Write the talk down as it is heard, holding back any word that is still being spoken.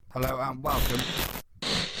Hello and welcome.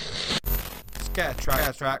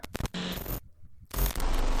 ScareTrack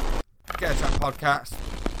podcast.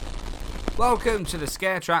 Welcome to the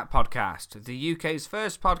ScareTrack podcast, the UK's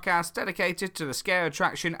first podcast dedicated to the scare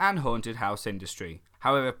attraction and haunted house industry.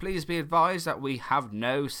 However, please be advised that we have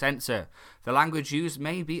no censor. The language used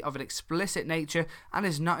may be of an explicit nature and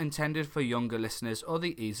is not intended for younger listeners or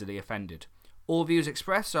the easily offended. All views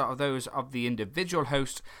expressed are those of the individual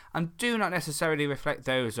host and do not necessarily reflect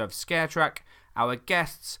those of ScareTrack, our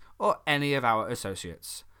guests, or any of our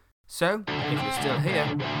associates. So, if you're still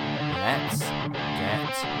here, let's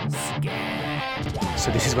get scared.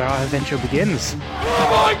 So this is where our adventure begins. Oh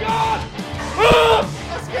my god!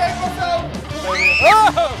 I scared myself!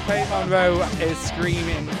 Faith Monroe is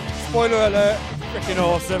screaming. Spoiler alert, freaking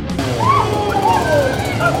awesome. That's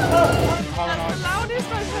the loudest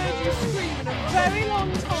I've heard you scream in a very long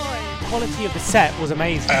time. The quality of the set was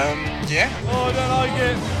amazing. Yeah. Oh, I don't like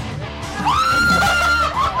it.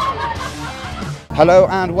 Hello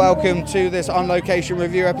and welcome to this on-location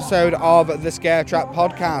review episode of the ScareTrack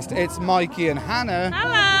podcast. It's Mikey and Hannah.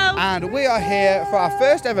 Hello. And we are here for our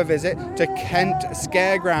first ever visit to Kent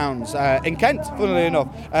Scaregrounds in Kent, funnily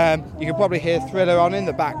enough. You can probably hear Thriller on in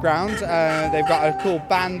the background. They've got a cool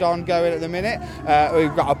band on going at the minute.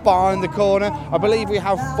 We've got a bar in the corner. I believe we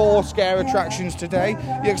have 4 scare attractions today.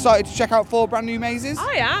 You excited to check out 4 brand new mazes?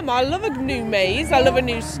 I am. I love a new maze. I love a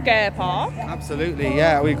new scare park. Absolutely,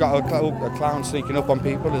 yeah. We've got a clown sneaking up on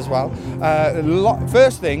people as well.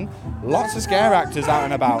 First thing, lots of scare actors out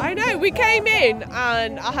and about. I know. We came in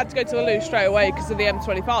and I had to go to the loo straight away because of the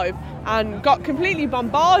M25 and got completely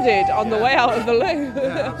bombarded on the way out of the loo.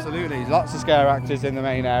 Yeah, absolutely. Lots of scare actors in the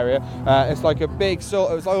main area. It's like a big it's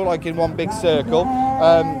all like in one big circle.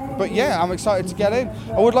 But yeah, I'm excited to get in.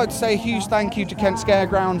 I would like to say a huge thank you to Kent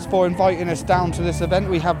Scaregrounds for inviting us down to this event.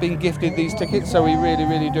 We have been gifted these tickets, so we really,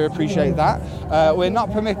 really do appreciate that. We're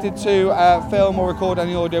not permitted to film or record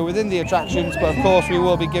any audio within the attractions, but of course we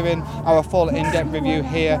will be giving our full in-depth review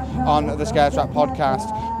here on the ScareTrack podcast.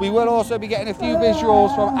 We will also be getting a few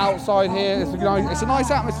visuals from outside here. It's a nice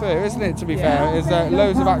atmosphere, isn't it, to be fair? There's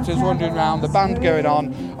loads of actors wandering around, the band going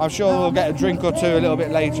on. I'm sure we'll get a drink or two a little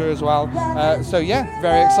bit later as well. So yeah,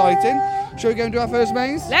 very exciting. Shall we go and do our first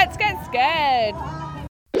maze? Let's get scared.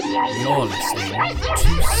 You're listening to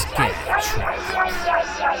ScareTrack.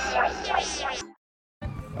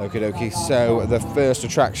 Okie dokie, so the first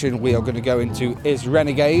attraction we are going to go into is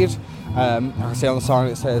Renegade. I see on the sign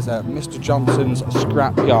it says Mr. Johnson's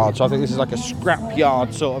Scrapyard, so I think this is like a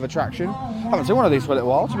scrapyard sort of attraction. I haven't seen one of these for a little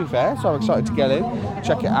while, to be fair, so I'm excited to get in,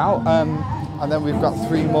 check it out. And then we've got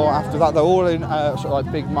 3 more after that. They're all in sort of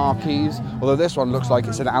like big marquees, although this one looks like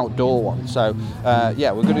it's an outdoor one. So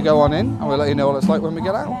yeah, we're going to go on in and we'll let you know what it's like when we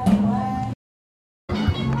get out.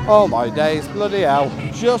 Oh my days, bloody hell.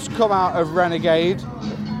 Just come out of Renegade.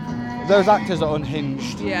 Those actors are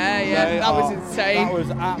unhinged. Yeah, that was insane. That was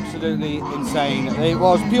absolutely insane. It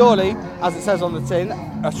was purely, as it says on the tin,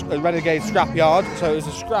 a Renegade scrapyard. So it was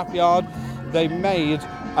a scrapyard they made.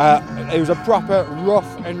 It was a proper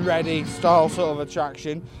rough and ready style sort of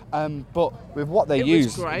attraction, but with what they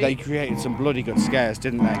used, they created some bloody good scares,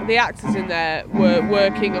 didn't they? The actors in there were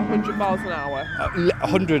working 100 miles an hour.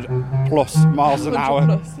 100 plus miles an hour.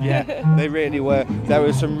 Plus. Yeah, they really were. There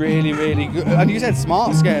was some really, really good, and you said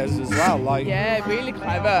smart scares as well. Like yeah, really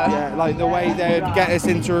clever. Yeah, like the way they'd get us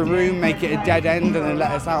into a room, make it a dead end, and then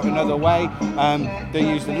let us out another way. They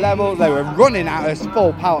used the level. They were running at us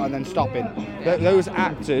full power and then stopping. Those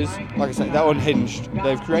actors, like I said, they're unhinged.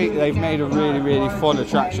 They've made a really, really fun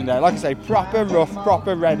attraction there. Like I say, proper rough,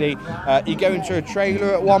 proper ready. You go into a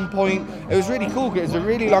trailer at one point. It was really cool because it's a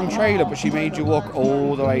really long trailer, but she made you walk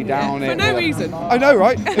all the way down it. For no reason. I know,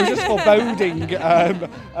 right? It was just foreboding.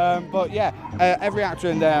 But yeah, every actor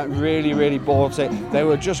in there really, really bought it. They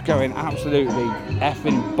were just going absolutely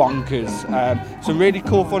effing bonkers. Some really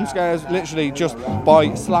cool fun scares, literally just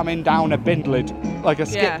by slamming down a bin lid, like a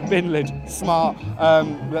skip bin lid. Smart.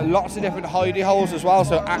 Lots of different hidey holes as well,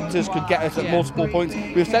 so actors could get us at multiple points.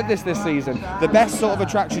 We've said this season. The best sort of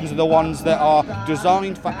attractions are the ones that are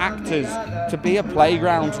designed for actors to be a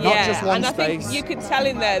playground, not just one space. And I think you could tell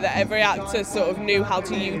in there that every actor sort of knew how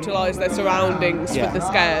to utilise their surroundings with the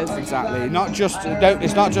scares. Exactly. It's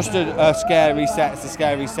not just a scary set. It's a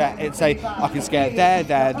scary set. It's I can scare there,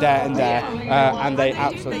 and there, and they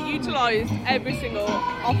absolutely. They utilised every single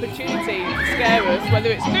opportunity to scare us, whether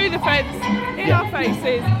it's through the fence, in our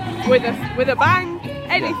faces, with a bang,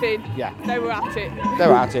 anything. Yeah. They were at it. They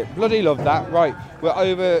were at it. Bloody love that. Right, we're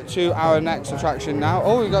over to our next attraction now.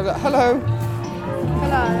 Oh, we got that. Hello.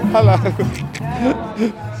 Hello.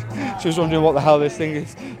 She was wondering what the hell this thing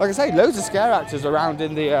is. Like I say, loads of scare actors around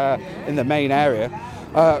in the main area.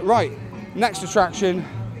 Right, next attraction,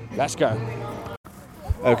 let's go.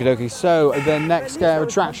 Okie dokie, so the next scare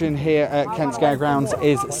attraction here at Kent Scaregrounds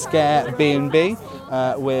is Scare B&B.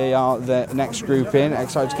 We are the next group in,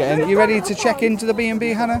 excited to get in. You ready to check into the B&B,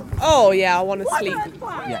 Hannah? Oh yeah, I want to sleep.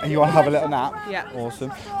 Yeah, you want to have a little nap? Yeah.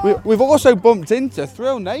 Awesome. We've also bumped into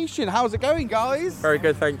Thrill Nation. How's it going, guys? Very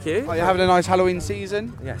good, thank you. Are you having a nice Halloween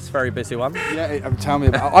season? Yes, very busy one. Yeah, tell me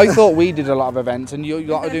about it. I thought we did a lot of events, and you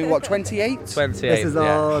lot are doing, what, 28? 28. This is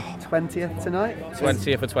our 20th tonight.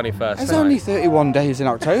 20th or 21st. There's only 31 days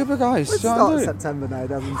in October, guys. It starts September now,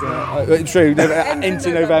 doesn't it? True,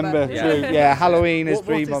 into November. Yeah. True. Yeah, Halloween is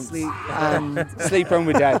 3 What is months. sleep and Sleep when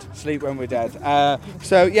we're dead. Sleep when we're dead.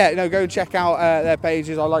 So yeah, no, go and check out their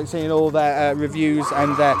pages. I like seeing all their reviews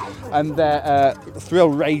and their thrill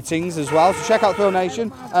ratings as well. So check out Thrill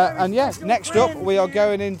Nation. And yeah, next up we are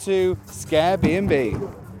going into Scare B&B.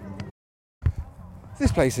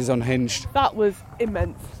 This place is unhinged. That was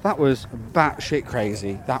immense. That was batshit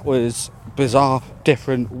crazy. That was bizarre,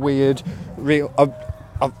 different, weird, real.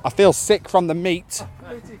 I feel sick from the meat.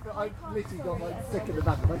 I literally got like sick in the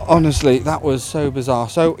back of my Honestly, that was so bizarre.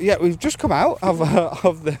 So yeah, we've just come out of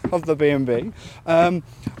the B&B. I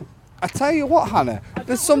tell you what, Hannah,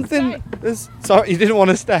 there's something. Sorry, you didn't want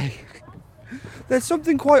to stay. There's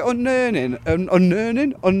something quite unnerving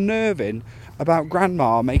about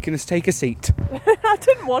Grandma making us take a seat. I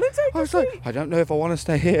didn't want to take I a was seat. like, I don't know if I want to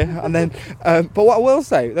stay here. And then, but what I will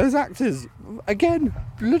say, those actors, again,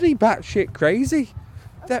 bloody batshit crazy.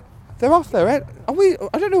 They're off their head. I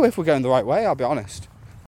don't know if we're going the right way, I'll be honest.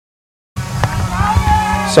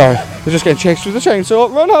 Sorry, we're just getting chased with the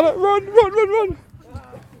chainsaw. Run, Hannah, run.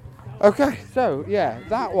 Okay, so yeah,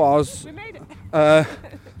 that was... We made it.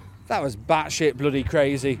 That was batshit bloody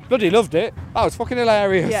crazy. Bloody loved it. That was fucking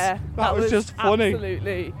hilarious. Yeah, that was just funny.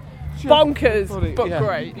 Absolutely bonkers, funny, but yeah.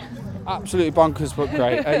 great. Absolutely bonkers, but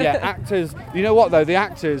great. Yeah, actors. You know what though? The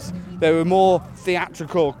actors, they were more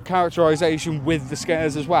theatrical characterisation with the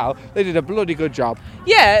scares as well. They did a bloody good job.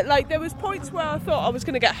 Yeah, like there was points where I thought I was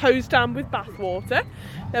going to get hosed down with bathwater.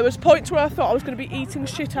 There was points where I thought I was going to be eating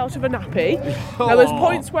shit out of a nappy. There was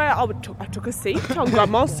points where I took a seat on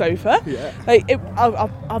Grandma's sofa. Yeah. Like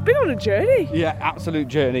I've been on a journey. Yeah, absolute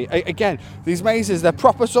journey. Again, these mazes, they're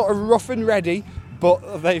proper sort of rough and ready,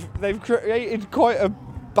 but they've created quite a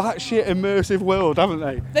batshit immersive world, haven't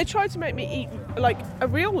they? They tried to make me eat like a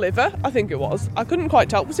real liver, I think it was. I couldn't quite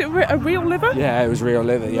tell. Was it a real liver? Yeah, it was real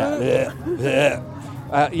liver, yeah.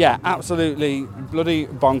 Yeah, absolutely bloody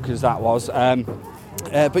bonkers that was.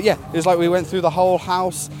 But yeah, it was like we went through the whole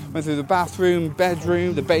house, went through the bathroom,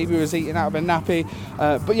 bedroom, the baby was eating out of a nappy.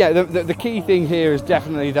 But yeah, the key thing here is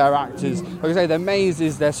definitely their actors. Like I say, their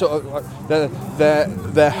mazes, they're sort of like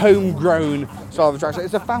they're homegrown style of attraction.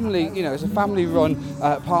 It's a family, it's a family-run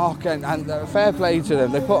park, and fair play to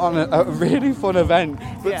them. They put on a really fun event,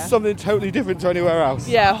 but Yeah. something totally different to anywhere else.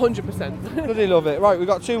 Yeah, 100%. Bloody love it. Right, we've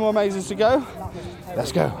got 2 more mazes to go.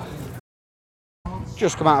 Let's go.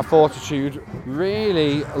 Just come out of Fortitude.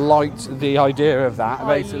 Really liked the idea of that.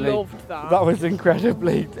 Basically, I loved that. That was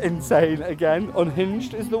incredibly insane. Again,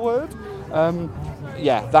 unhinged is the word.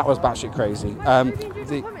 Yeah, that was batshit crazy.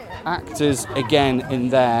 The actors again in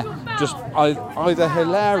there, just either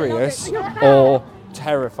hilarious or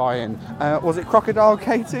terrifying. Was it Crocodile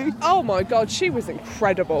Katie? Oh my God, she was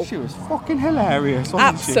incredible. She was fucking hilarious,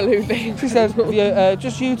 wasn't she? Absolutely. She said, yeah,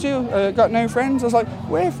 just you two, got no friends? I was like,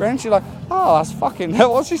 we're friends. She's like, oh, that's fucking,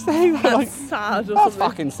 what's she saying? That's Like, sad. Or that's something.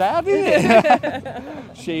 fucking sad, isn't it?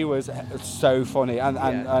 She was so funny.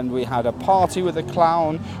 And we had a party with a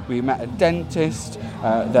clown. We met a dentist.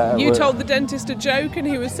 You told the dentist a joke and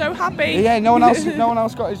he was so happy. Yeah, no one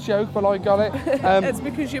else got his joke, but I got it. It's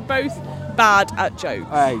because you're both bad at jokes.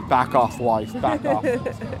 Hey, back off, wife, back off.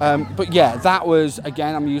 But yeah, that was,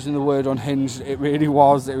 again, I'm using the word unhinged. It really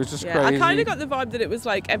was. It was just Yeah, crazy. I kind of got the vibe that it was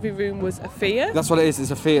like every room was a fear. That's what it is.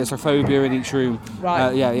 It's a fear. It's a phobia in each room.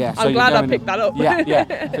 Right. Yeah. I'm you're glad I going picked that up.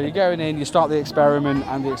 Yeah. So you're going in, you start the experiment,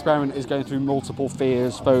 and the experiment is going through multiple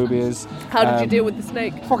fears, phobias. How did you deal with the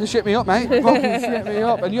snake? Fucking shit me up, mate. Fucking shit me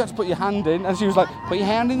up. And you had to put your hand in, and she was like, put your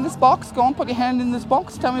hand in this box. Go on, put your hand in this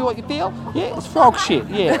box. Tell me what you feel. Yeah, it's frog shit.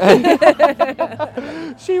 Yeah.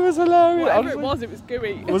 She was hilarious. Whatever honestly. it was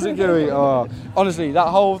gooey. Was it gooey? Oh, honestly, that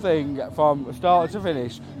whole thing from start to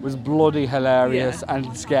finish was bloody hilarious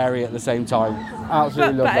and scary at the same time.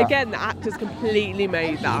 Absolutely love But that. again, the actors completely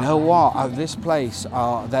made that. You know what? This place,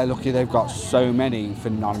 they're lucky they've got so many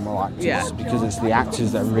phenomenal actors because it's the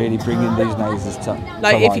actors that are really bringing these mazes to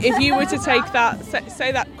Like life. if you were to take that,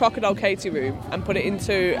 say that Crocodile Katie room and put it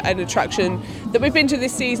into an attraction that we've been to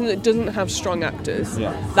this season that doesn't have strong actors,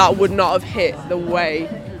 Yeah. that would not have hit the way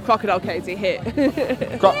Crocodile Casey hit.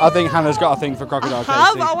 I think Hannah's got a thing for Crocodile I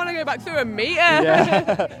Casey. want to go back through and meet her.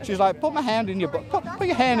 Yeah. She's like, put my hand in your put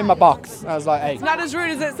your hand in my box. I was like, hey, Not as rude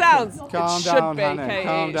as it sounds. calm it down, should be, Hannah. Katie.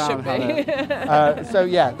 Calm It down, should be. Hannah. So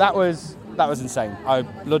yeah, that was insane. I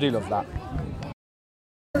bloody love that.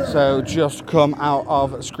 So just come out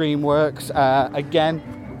of Screamworks again.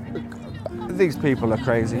 These people are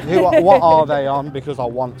crazy. What are they on? Because I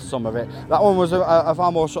want some of it. That one was a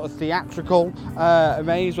far more sort of theatrical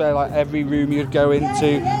maze where like every room you'd go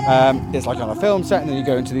into, it's like on a film set, and then you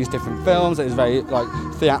go into these different films. It's very like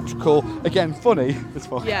theatrical. Again, funny as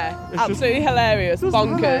fuck. Yeah, It's absolutely hilarious,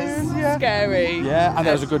 bonkers, hilarious, yeah. scary. Yeah, and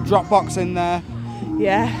there was a good Dropbox in there.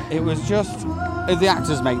 Yeah. It was just the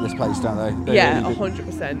actors make this place, don't they? Yeah, really do.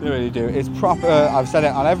 100%. They really do. It's proper. I've said it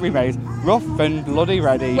on every maze. Rough and bloody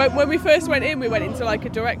ready. When we first went in, we went into like a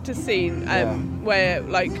director's scene where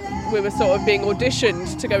like we were sort of being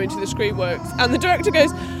auditioned to go into the Screamworks, and the director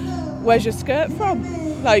goes, "Where's your skirt from?"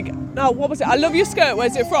 Like, no, what was it? I love your skirt.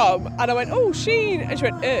 Where's it from? And I went, "Oh, Sheen." And she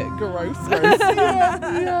went, gross.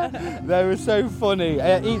 Yeah. They were so funny.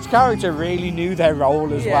 Each character really knew their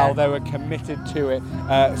role as Yeah. well. They were committed to it.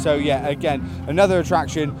 So yeah, again, another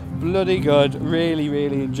attraction. Bloody good. Really,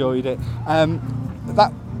 really enjoyed it.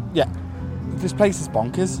 This place is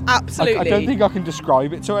bonkers. Absolutely. I don't think I can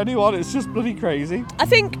describe it to anyone. It's just bloody crazy. I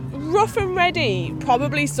think Rough and Ready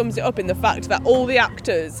probably sums it up in the fact that all the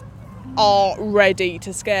actors are ready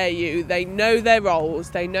to scare you. They know their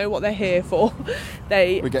roles. They know what they're here for.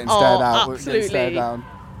 We're getting stared out. We're absolutely getting stared down.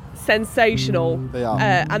 sensational. They are.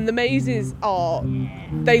 And the mazes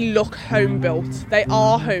they look home built. They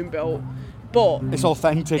are home built, but It's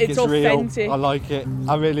authentic. It's authentic. real. I like it.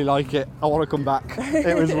 I really like it. I want to come back.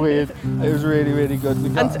 It was weird. It was really, really good.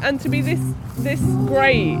 and to be this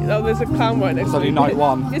great. Oh, there's a clown right next It's to only me. night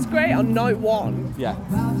one. It's great on night one. Yeah.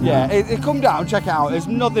 It come down, check it out. It's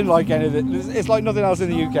nothing like anything. It's like nothing else in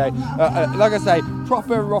the UK. Like I say,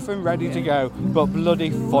 proper rough and ready to go, but bloody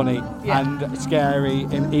funny and scary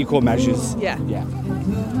in equal measures. Yeah.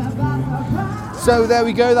 So there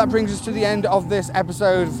we go. That brings us to the end of this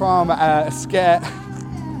episode from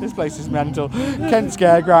This place is mental. Kent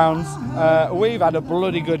Scaregrounds. We've had a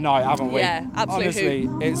bloody good night, haven't we? Yeah, absolutely.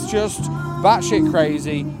 Honestly, it's just batshit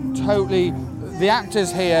crazy. Totally. The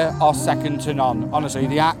actors here are second to none. Honestly,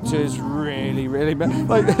 the actors really, really...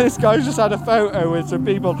 Like, this guy's just had a photo with some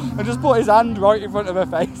people and just put his hand right in front of her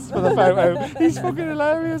face for the photo. He's fucking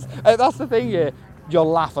hilarious. That's the thing here. You'll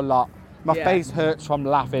laugh a lot. My face hurts from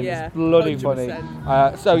laughing. Yeah, It's bloody 100%.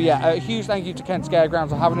 funny. So yeah, a huge thank you to Kent Scaregrounds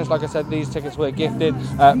for having us. Like I said, these tickets were gifted,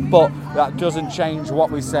 but that doesn't change what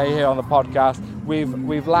we say here on the podcast.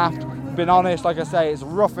 We've laughed. Been honest, like I say, it's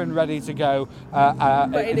rough and ready to go.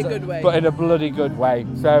 But in a good way. But in a bloody good way.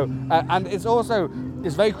 So, and it's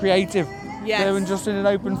very creative. Yes. They're just in an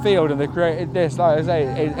open field and they created this. Like I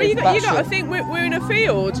say, Well, you got to think we're in a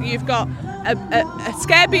field. You've got a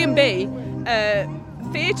Scare B&B,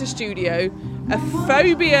 theatre studio, a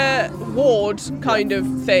phobia ward kind of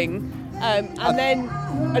thing, and then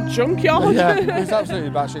a junkyard. Yeah, it's absolutely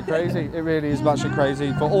batshit crazy. It really is batshit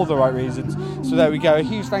crazy for all the right reasons. So there we go. A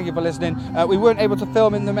huge thank you for listening. We weren't able to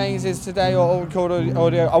film in the mazes today or record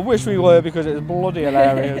audio. I wish we were because it was bloody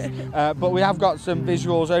hilarious. But we have got some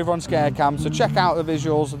visuals over on ScareCam. So check out the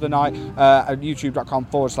visuals of the night at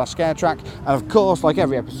youtube.com/ScareTrack. And of course, like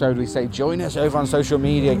every episode, we say join us over on social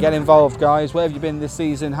media. Get involved, guys. Where have you been this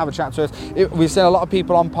season? Have a chat to us. We've seen a lot of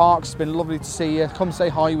people on parks. It's been lovely to see you. Come say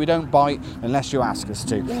hi. We don't bite unless you ask us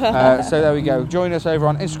to. So there we go. Join us over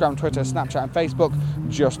on Instagram, Twitter, Snapchat and Facebook.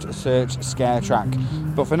 Just search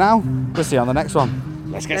ScareTrack. But for now, we'll see you on the next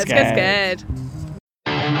one. Let's get Let's get scared.